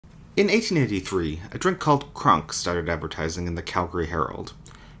In 1883, a drink called Cronk started advertising in the Calgary Herald.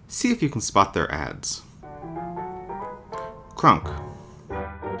 See if you can spot their ads. Cronk.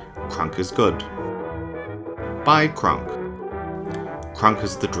 Cronk is good. Buy Cronk. Cronk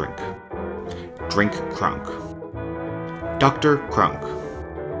is the drink. Drink Cronk. Dr. Cronk.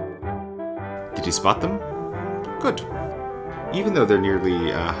 Did you spot them? Good. Even though they're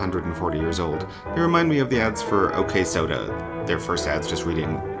nearly 140 years old, they remind me of the ads for OK Soda, their first ads just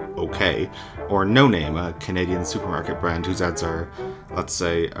reading OK, or No Name, a Canadian supermarket brand whose ads are, let's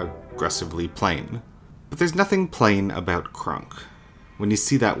say, aggressively plain. But there's nothing plain about Cronk. When you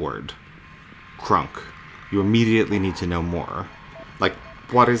see that word, Cronk, you immediately need to know more. Like,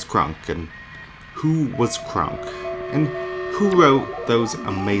 what is Cronk, and who was Cronk, and who wrote those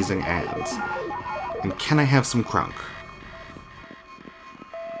amazing ads? And can I have some Cronk?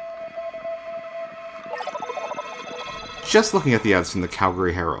 Just looking at the ads from the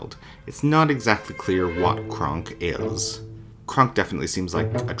Calgary Herald, it's not exactly clear what Cronk is. Cronk definitely seems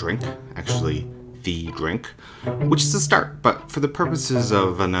like a drink, actually the drink, which is a start, but for the purposes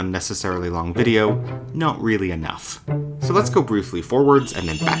of an unnecessarily long video, not really enough. So let's go briefly forwards and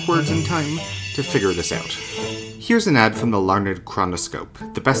then backwards in time to figure this out. Here's an ad from the Larned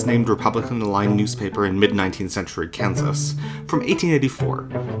Chronoscope, the best-named Republican-aligned newspaper in mid-19th century Kansas, from 1884,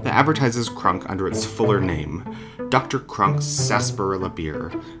 that advertises Cronk under its fuller name, Dr. Cronk's Sarsaparilla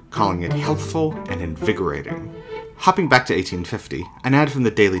beer, calling it healthful and invigorating. Hopping back to 1850, an ad from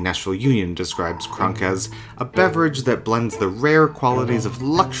the Daily Nashville Union describes Cronk as a beverage that blends the rare qualities of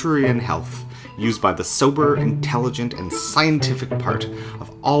luxury and health, used by the sober, intelligent, and scientific part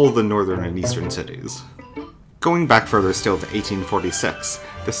of all the northern and eastern cities. Going back further still to 1846,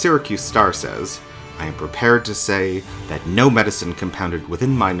 the Syracuse Star says, I am prepared to say that no medicine compounded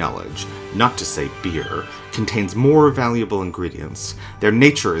within my knowledge, not to say beer, contains more valuable ingredients. Their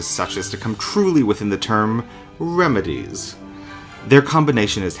nature is such as to come truly within the term remedies. Their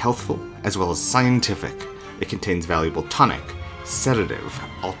combination is healthful as well as scientific. It contains valuable tonic, sedative,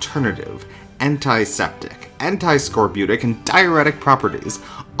 alternative, antiseptic, antiscorbutic, and diuretic properties,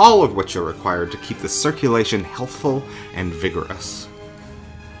 all of which are required to keep the circulation healthful and vigorous.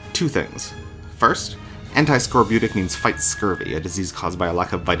 Two things. First, antiscorbutic means fight scurvy, a disease caused by a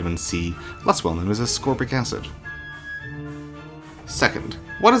lack of vitamin C, less well known as ascorbic acid. Second,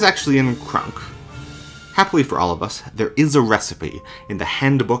 what is actually in Cronk? Happily for all of us, there is a recipe in the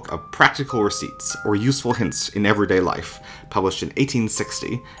Handbook of Practical Receipts, or Useful Hints in Everyday Life, published in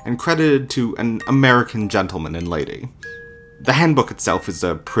 1860, and credited to an American gentleman and lady. The handbook itself is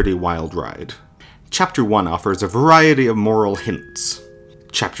a pretty wild ride. Chapter 1 offers a variety of moral hints.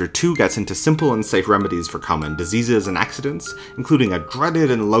 Chapter 2 gets into simple and safe remedies for common diseases and accidents, including a dreaded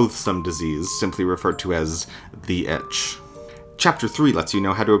and loathsome disease simply referred to as the itch. Chapter 3 lets you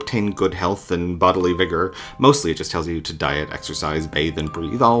know how to obtain good health and bodily vigor. Mostly it just tells you to diet, exercise, bathe, and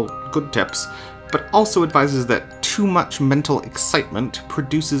breathe, all good tips, but also advises that too much mental excitement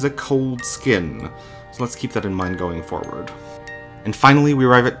produces a cold skin. So let's keep that in mind going forward. And finally, we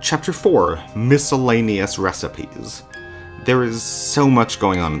arrive at Chapter 4, Miscellaneous Recipes. There is so much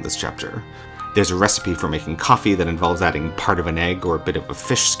going on in this chapter. There's a recipe for making coffee that involves adding part of an egg or a bit of a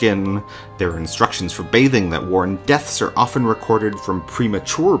fish skin. There are instructions for bathing that warn deaths are often recorded from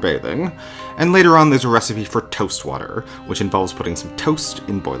premature bathing. And later on there's a recipe for toast water, which involves putting some toast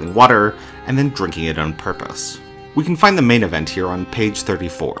in boiling water and then drinking it on purpose. We can find the main event here on page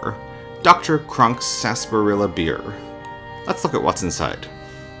 34, Dr. Cronk's Sarsaparilla beer. Let's look at what's inside.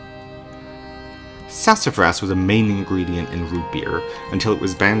 Sassafras was a main ingredient in root beer until it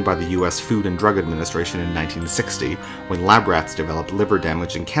was banned by the US Food and Drug Administration in 1960 when lab rats developed liver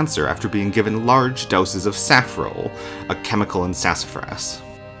damage and cancer after being given large doses of safrole, a chemical in sassafras.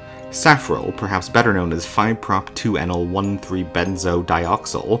 Safrole, perhaps better known as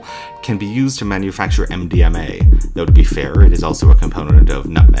 5-prop-2-enyl-1,3-benzodioxole, can be used to manufacture MDMA, though to be fair, it is also a component of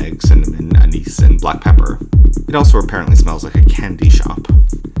nutmeg, cinnamon, anise, and black pepper. It also apparently smells like a candy shop.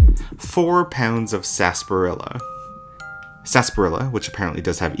 4 pounds of sarsaparilla. Sarsaparilla, which apparently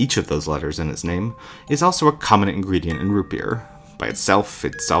does have each of those letters in its name, is also a common ingredient in root beer. By itself,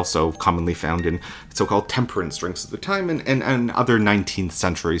 it's also commonly found in so-called temperance drinks at the time and other 19th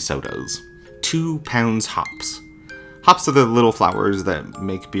century sodas. 2 pounds hops. Hops are the little flowers that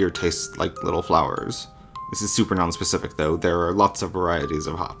make beer taste like little flowers. This is super non-specific though, there are lots of varieties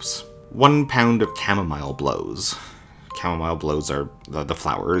of hops. 1 pound of chamomile blows. Chamomile blows are the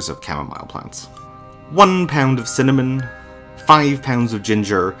flowers of chamomile plants. 1 pound of cinnamon, 5 pounds of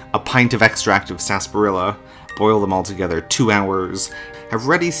ginger, a pint of extract of sarsaparilla, boil them all together 2 hours, have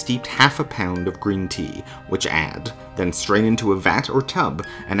ready steeped half a pound of green tea, which add, then strain into a vat or tub,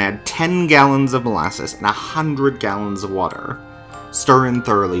 and add 10 gallons of molasses and 100 gallons of water. Stir in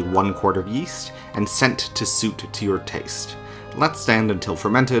thoroughly 1 quart of yeast, and scent to suit to your taste. Let stand until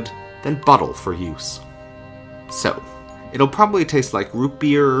fermented, then bottle for use. So, it'll probably taste like root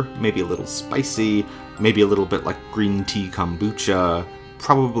beer, maybe a little spicy, maybe a little bit like green tea kombucha,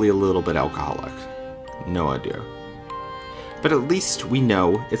 probably a little bit alcoholic. No idea. But at least we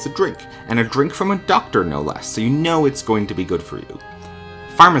know it's a drink, and a drink from a doctor no less, so you know it's going to be good for you.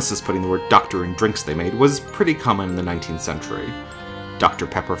 Pharmacists putting the word doctor in drinks they made was pretty common in the 19th century. Dr.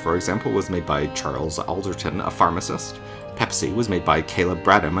 Pepper, for example, was made by Charles Alderton, a pharmacist. Pepsi was made by Caleb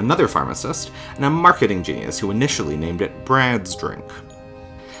Bradham, another pharmacist, and a marketing genius who initially named it Brad's Drink.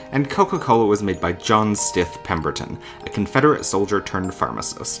 And Coca-Cola was made by John Stith Pemberton, a Confederate soldier turned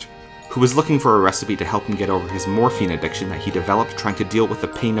pharmacist, who was looking for a recipe to help him get over his morphine addiction that he developed trying to deal with the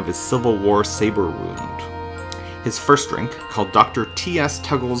pain of his Civil War saber wound. His first drink, called Dr. T.S.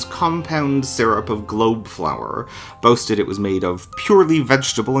 Tuggle's Compound Syrup of Globe Flour, boasted it was made of purely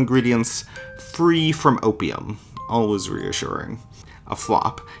vegetable ingredients, free from opium. Always reassuring. A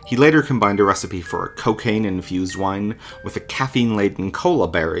flop, he later combined a recipe for a cocaine-infused wine with a caffeine-laden cola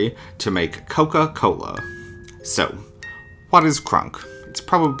berry to make Coca-Cola. So, what is Cronk? It's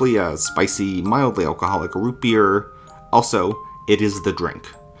probably a spicy, mildly alcoholic root beer. Also, it is the drink.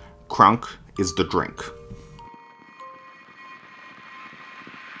 Cronk is the drink.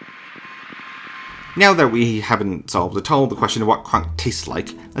 Now that we haven't solved at all the question of what Cronk tastes like,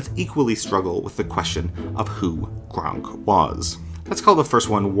 let's equally struggle with the question of who Cronk was. Let's call the first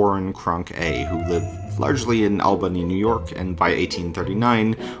one Warren Cronk A, who lived largely in Albany, New York, and by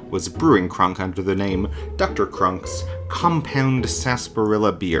 1839 was brewing Cronk under the name Dr. Cronk's Compound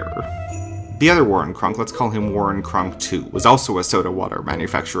Sarsaparilla Beer. The other Warren Cronk, let's call him Warren Cronk II, was also a soda water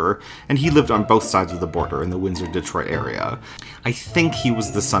manufacturer, and he lived on both sides of the border in the Windsor-Detroit area. I think he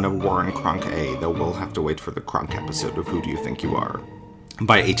was the son of Warren Cronk A, though we'll have to wait for the Cronk episode of Who Do You Think You Are?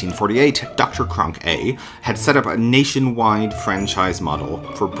 By 1848, Dr. Cronk A had set up a nationwide franchise model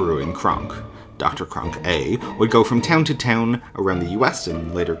for brewing Cronk. Dr. Cronk A would go from town to town around the US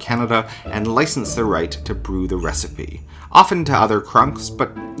and later Canada and license the right to brew the recipe. Often to other Cronks,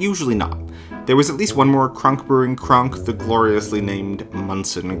 but usually not. There was at least one more Cronk brewing Cronk, the gloriously named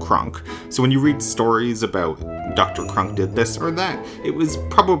Munson Cronk. So when you read stories about Dr. Cronk did this or that, it was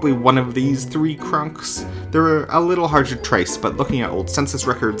probably one of these 3 Cronks. They're a little hard to trace, but looking at old census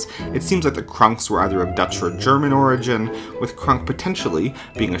records, it seems like the Cronks were either of Dutch or German origin, with Cronk potentially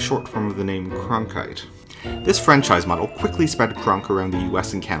being a short form of the name Cronkite. This franchise model quickly spread Cronk around the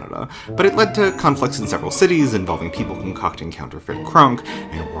US and Canada, but it led to conflicts in several cities involving people concocting counterfeit Cronk,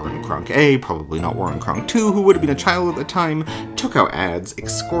 and Warren Cronk A, probably not Warren Cronk II, who would have been a child at the time, took out ads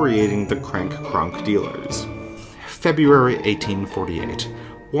excoriating the crank Cronk dealers. February 1848.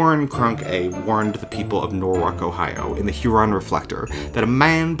 Warren Cronk A warned the people of Norwalk, Ohio, in the Huron Reflector, that a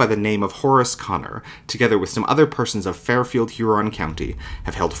man by the name of Horace Connor, together with some other persons of Fairfield, Huron County,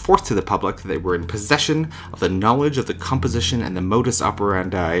 have held forth to the public that they were in possession of the knowledge of the composition and the modus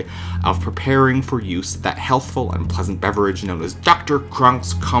operandi of preparing for use that healthful and pleasant beverage known as Dr.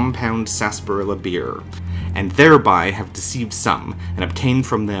 Cronk's Compound Sarsaparilla Beer, and thereby have deceived some, and obtained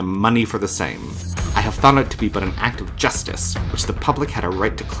from them money for the same. I have thought it to be but an act of justice, which the public had a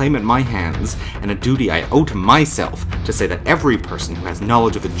right to claim at my hands, and a duty I owe to myself to say that every person who has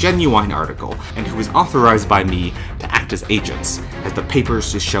knowledge of the genuine article, and who is authorized by me to act as agents, has the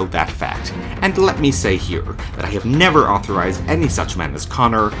papers to show that fact. And let me say here, that I have never authorized any such man as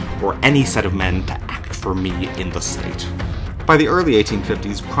Connor, or any set of men to act for me in the state. By the early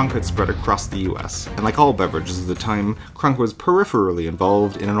 1850s, Cronk had spread across the US, and like all beverages of the time, Cronk was peripherally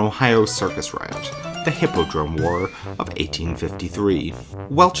involved in an Ohio circus riot, the Hippodrome War of 1853.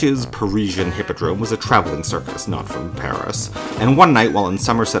 Welch's Parisian Hippodrome was a traveling circus, not from Paris, and one night while in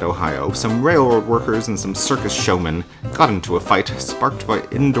Somerset, Ohio, some railroad workers and some circus showmen got into a fight sparked by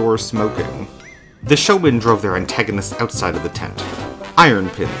indoor smoking. The showmen drove their antagonists outside of the tent. Iron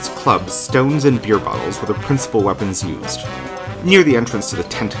pins, clubs, stones, and beer bottles were the principal weapons used. Near the entrance to the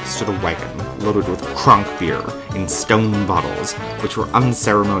tent stood a wagon, loaded with Cronk beer in stone bottles, which were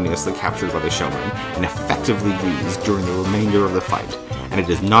unceremoniously captured by the showmen and effectively used during the remainder of the fight, and it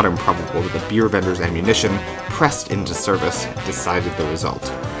is not improbable that the beer vendor's ammunition, pressed into service, decided the result.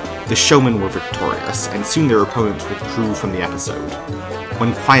 The showmen were victorious, and soon their opponents withdrew from the episode.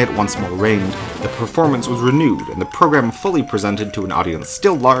 When quiet once more reigned, the performance was renewed, and the program fully presented to an audience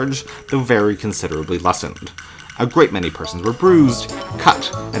still large, though very considerably lessened. A great many persons were bruised,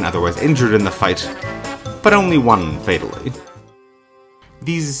 cut, and otherwise injured in the fight, but only one fatally.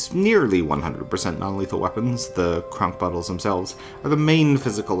 These nearly 100% non-lethal weapons, the Cronk bottles themselves, are the main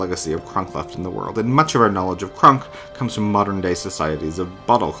physical legacy of Cronk left in the world, and much of our knowledge of Cronk comes from modern-day societies of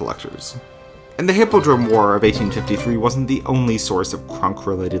bottle collectors. And the Hippodrome War of 1853 wasn't the only source of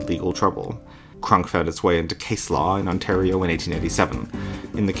Cronk-related legal trouble. Cronk found its way into case law in Ontario in 1887.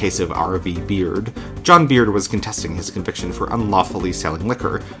 In the case of R.V. Beard, John Beard was contesting his conviction for unlawfully selling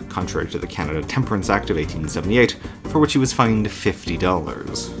liquor, contrary to the Canada Temperance Act of 1878, for which he was fined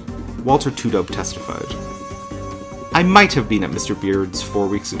 $50. Walter Tudope testified. I might have been at Mr. Beard's 4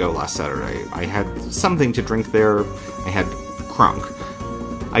 weeks ago last Saturday. I had something to drink there. I had Cronk.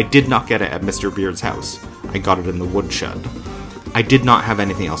 I did not get it at Mr. Beard's house. I got it in the woodshed. I did not have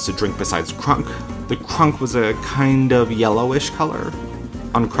anything else to drink besides Cronk. The Cronk was a kind of yellowish color.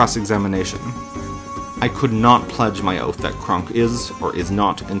 On cross-examination, I could not pledge my oath that Cronk is or is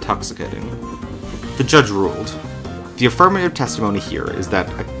not intoxicating. The judge ruled, the affirmative testimony here is that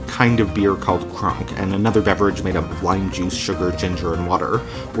a kind of beer called Cronk and another beverage made up of lime juice, sugar, ginger, and water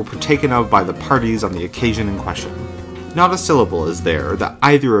were partaken of by the parties on the occasion in question. Not a syllable is there that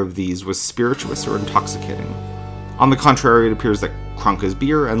either of these was spirituous or intoxicating. On the contrary, it appears that Cronk is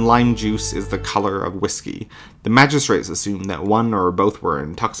beer and lime juice is the color of whiskey. The magistrates assume that one or both were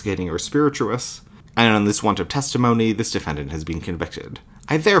intoxicating or spirituous, and on this want of testimony, this defendant has been convicted.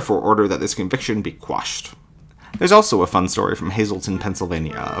 I therefore order that this conviction be quashed. There's also a fun story from Hazleton,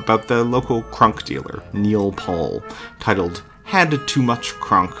 Pennsylvania, about the local Cronk dealer, Neil Paul, titled, "Had Too Much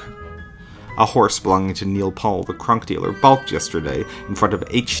Cronk." A horse belonging to Neil Paul, the Cronk dealer, balked yesterday in front of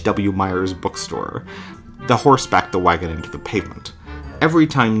H.W. Meyer's bookstore. The horse backed the wagon into the pavement. Every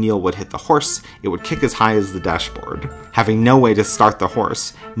time Neil would hit the horse, it would kick as high as the dashboard. Having no way to start the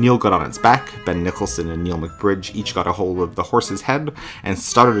horse, Neil got on its back, Ben Nicholson and Neil McBridge each got a hold of the horse's head, and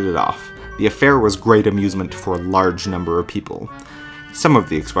started it off. The affair was great amusement for a large number of people. Some of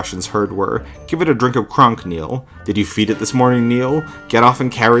the expressions heard were, "Give it a drink of Cronk, Neil. Did you feed it this morning, Neil? Get off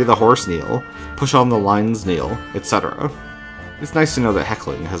and carry the horse, Neil. Push on the lines, Neil," etc. It's nice to know that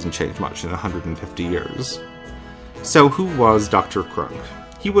heckling hasn't changed much in 150 years. So who was Dr. Cronk?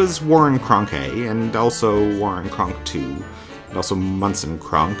 He was Warren Cronk A, and also Warren Cronk II, and also Munson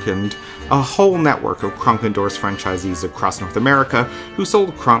Cronk, and a whole network of Cronk-endorsed franchisees across North America who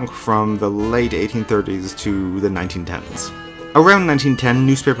sold Cronk from the late 1830s to the 1910s. Around 1910,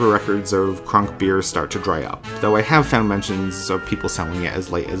 newspaper records of Cronk beer start to dry up, though I have found mentions of people selling it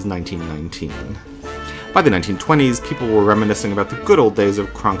as late as 1919. By the 1920s, people were reminiscing about the good old days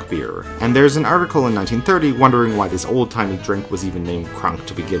of Cronk beer, and there's an article in 1930 wondering why this old-timey drink was even named Cronk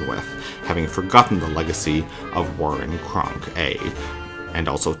to begin with, having forgotten the legacy of Warren Cronk A, and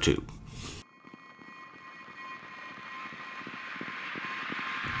also II.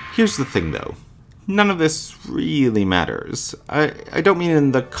 Here's the thing though. None of this really matters. I don't mean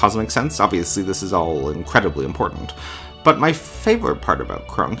in the cosmic sense, obviously this is all incredibly important. But my favorite part about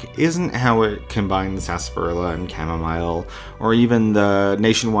Cronk isn't how it combines sarsaparilla and chamomile, or even the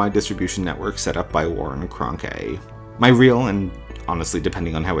nationwide distribution network set up by Warren Cronk A. My real, and honestly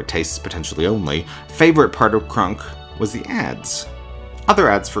depending on how it tastes potentially only, favorite part of Cronk was the ads. Other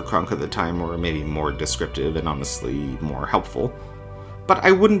ads for Cronk at the time were maybe more descriptive and honestly more helpful. But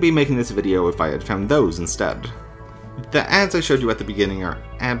I wouldn't be making this video if I had found those instead. The ads I showed you at the beginning are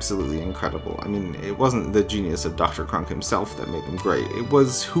absolutely incredible. I mean, it wasn't the genius of Dr. Cronk himself that made them great, it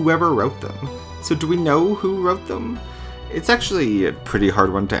was whoever wrote them. So do we know who wrote them? It's actually a pretty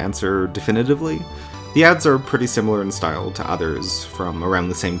hard one to answer definitively. The ads are pretty similar in style to others from around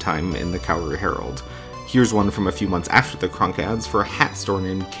the same time in the Calgary Herald. Here's one from a few months after the Cronk ads for a hat store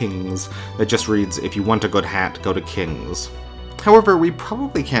named King's that just reads, "If you want a good hat, go to King's." However, we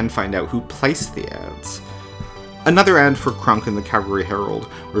probably can find out who placed the ads. Another ad for Cronk in the Calgary Herald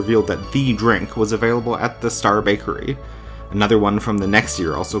revealed that the drink was available at the Star Bakery. Another one from the next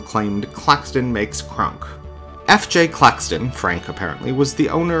year also claimed Claxton makes Cronk. F.J. Claxton, Frank apparently, was the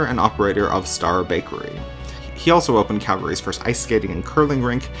owner and operator of Star Bakery. He also opened Calgary's first ice skating and curling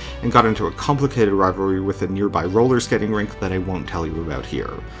rink, and got into a complicated rivalry with a nearby roller skating rink that I won't tell you about here.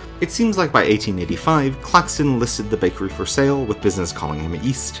 It seems like by 1885, Claxton listed the bakery for sale, with business calling him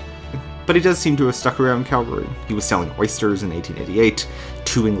east. But he does seem to have stuck around Calgary. He was selling oysters in 1888,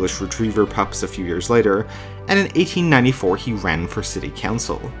 2 English Retriever pups a few years later, and in 1894 he ran for city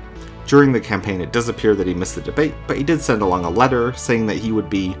council. During the campaign it does appear that he missed the debate, but he did send along a letter saying that he would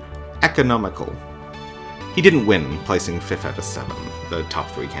be economical. He didn't win, placing 5th out of 7. The top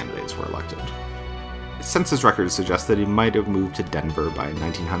 3 candidates were elected. census records suggest that he might have moved to Denver by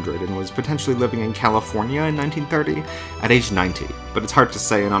 1900 and was potentially living in California in 1930 at age 90, but it's hard to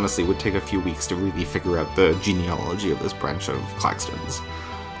say and honestly would take a few weeks to really figure out the genealogy of this branch of Claxtons.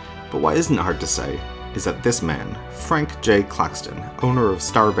 But what isn't hard to say is that this man, Frank J. Claxton, owner of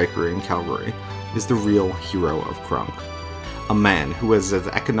Star Bakery in Calgary, is the real hero of Cronk. A man who was as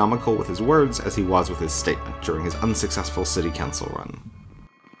economical with his words as he was with his statement during his unsuccessful city council run.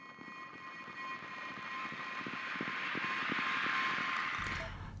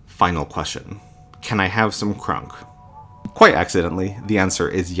 Final question. Can I have some Cronk? Quite accidentally, the answer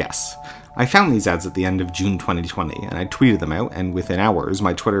is yes. I found these ads at the end of June 2020, and I tweeted them out, and within hours,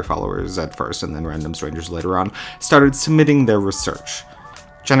 my Twitter followers at first, and then random strangers later on, started submitting their research.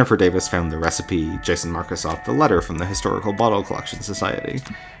 Jennifer Davis found the recipe, Jason Markusoff the letter from the Historical Bottle Collection Society.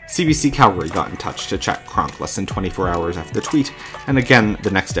 CBC Calgary got in touch to check Cronk less than 24 hours after the tweet, and again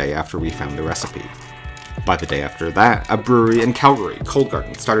the next day after we found the recipe. By the day after that, a brewery in Calgary, Cold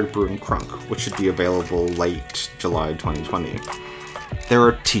Garden, started brewing Cronk, which should be available late July 2020. There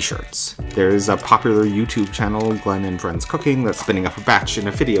are t-shirts. There's a popular YouTube channel, Glenn and Friends Cooking, that's spinning up a batch in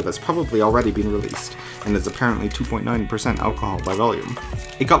a video that's probably already been released, and is apparently 2.9% alcohol by volume.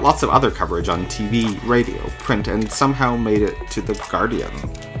 It got lots of other coverage on TV, radio, print, and somehow made it to The Guardian.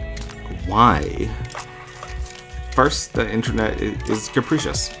 Why? First, the internet is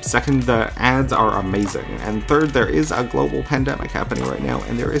capricious. Second, the ads are amazing. And third, there is a global pandemic happening right now,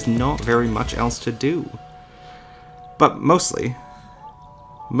 and there is not very much else to do. But mostly,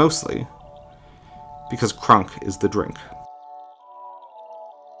 because Cronk is the drink.